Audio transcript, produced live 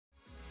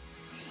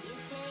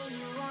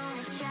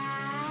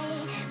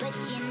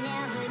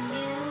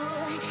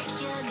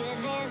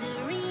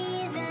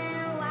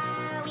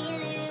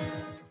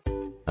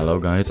Hello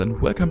guys and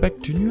welcome back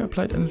to new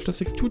Applied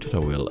Energistics 2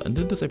 tutorial, and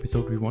in this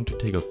episode we want to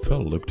take a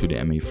further look to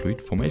the ME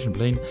fluid formation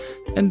plane.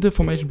 And the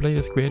formation plane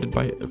is created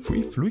by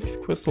 3 fluix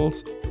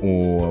crystals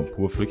or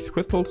pure fluix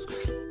crystals,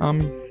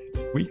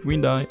 3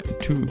 green dye,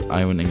 2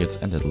 iron ingots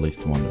and at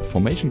least 1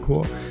 formation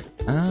core.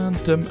 And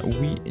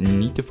we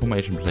need the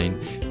formation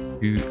plane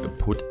to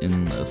put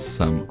in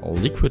some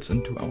liquids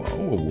into our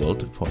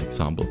overworld, for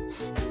example,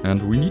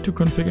 and we need to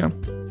configure.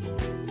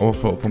 Or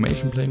for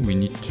formation plane, we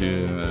need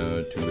to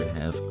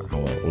have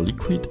our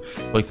liquid,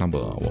 for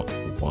example, our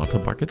water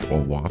bucket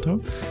or water,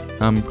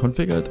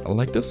 configured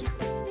like this.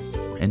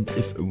 And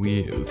if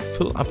we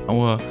fill up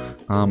our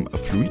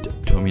fluid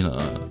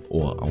terminal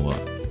or our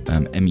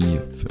ME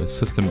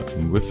system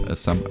with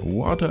some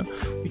water,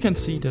 we can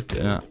see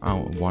that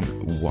our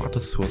one water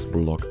source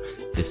block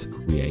is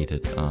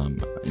created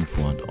in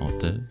front of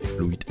the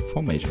fluid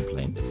formation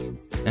plane.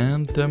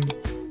 And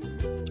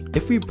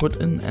if we put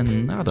in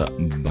another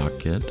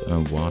bucket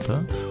of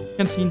water, we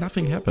can see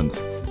nothing happens.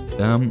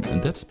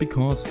 And that's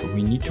because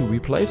we need to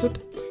replace it,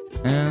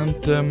 and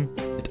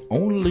it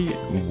only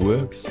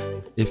works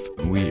if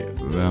we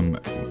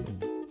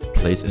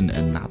place in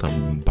another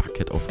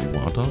bucket of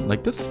water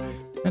like this,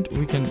 and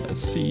we can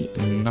see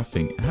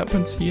nothing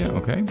happens here.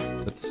 Okay,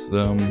 that's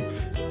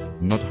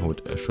not how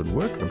it should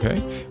work.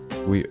 Okay,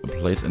 we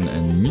place in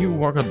a new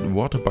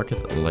water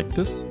bucket like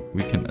this,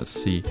 we can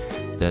see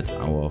that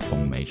our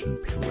formation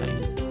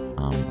plane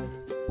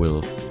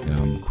will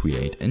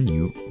create a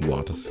new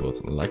water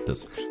source like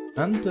this.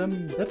 And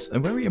that's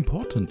very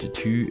important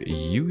to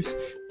use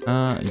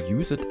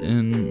it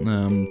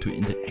in to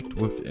interact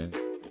with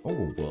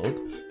our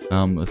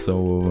world. So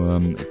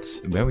it's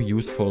very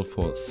useful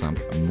for some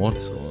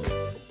mods or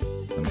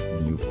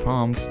new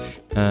farms,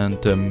 and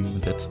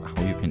that's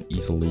how you can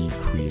easily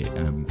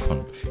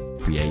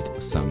create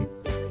some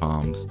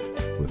farms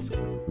with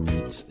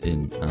fluids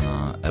in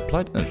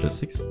Applied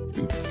Energistics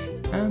 2.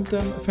 And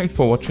thanks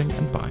for watching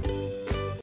and bye.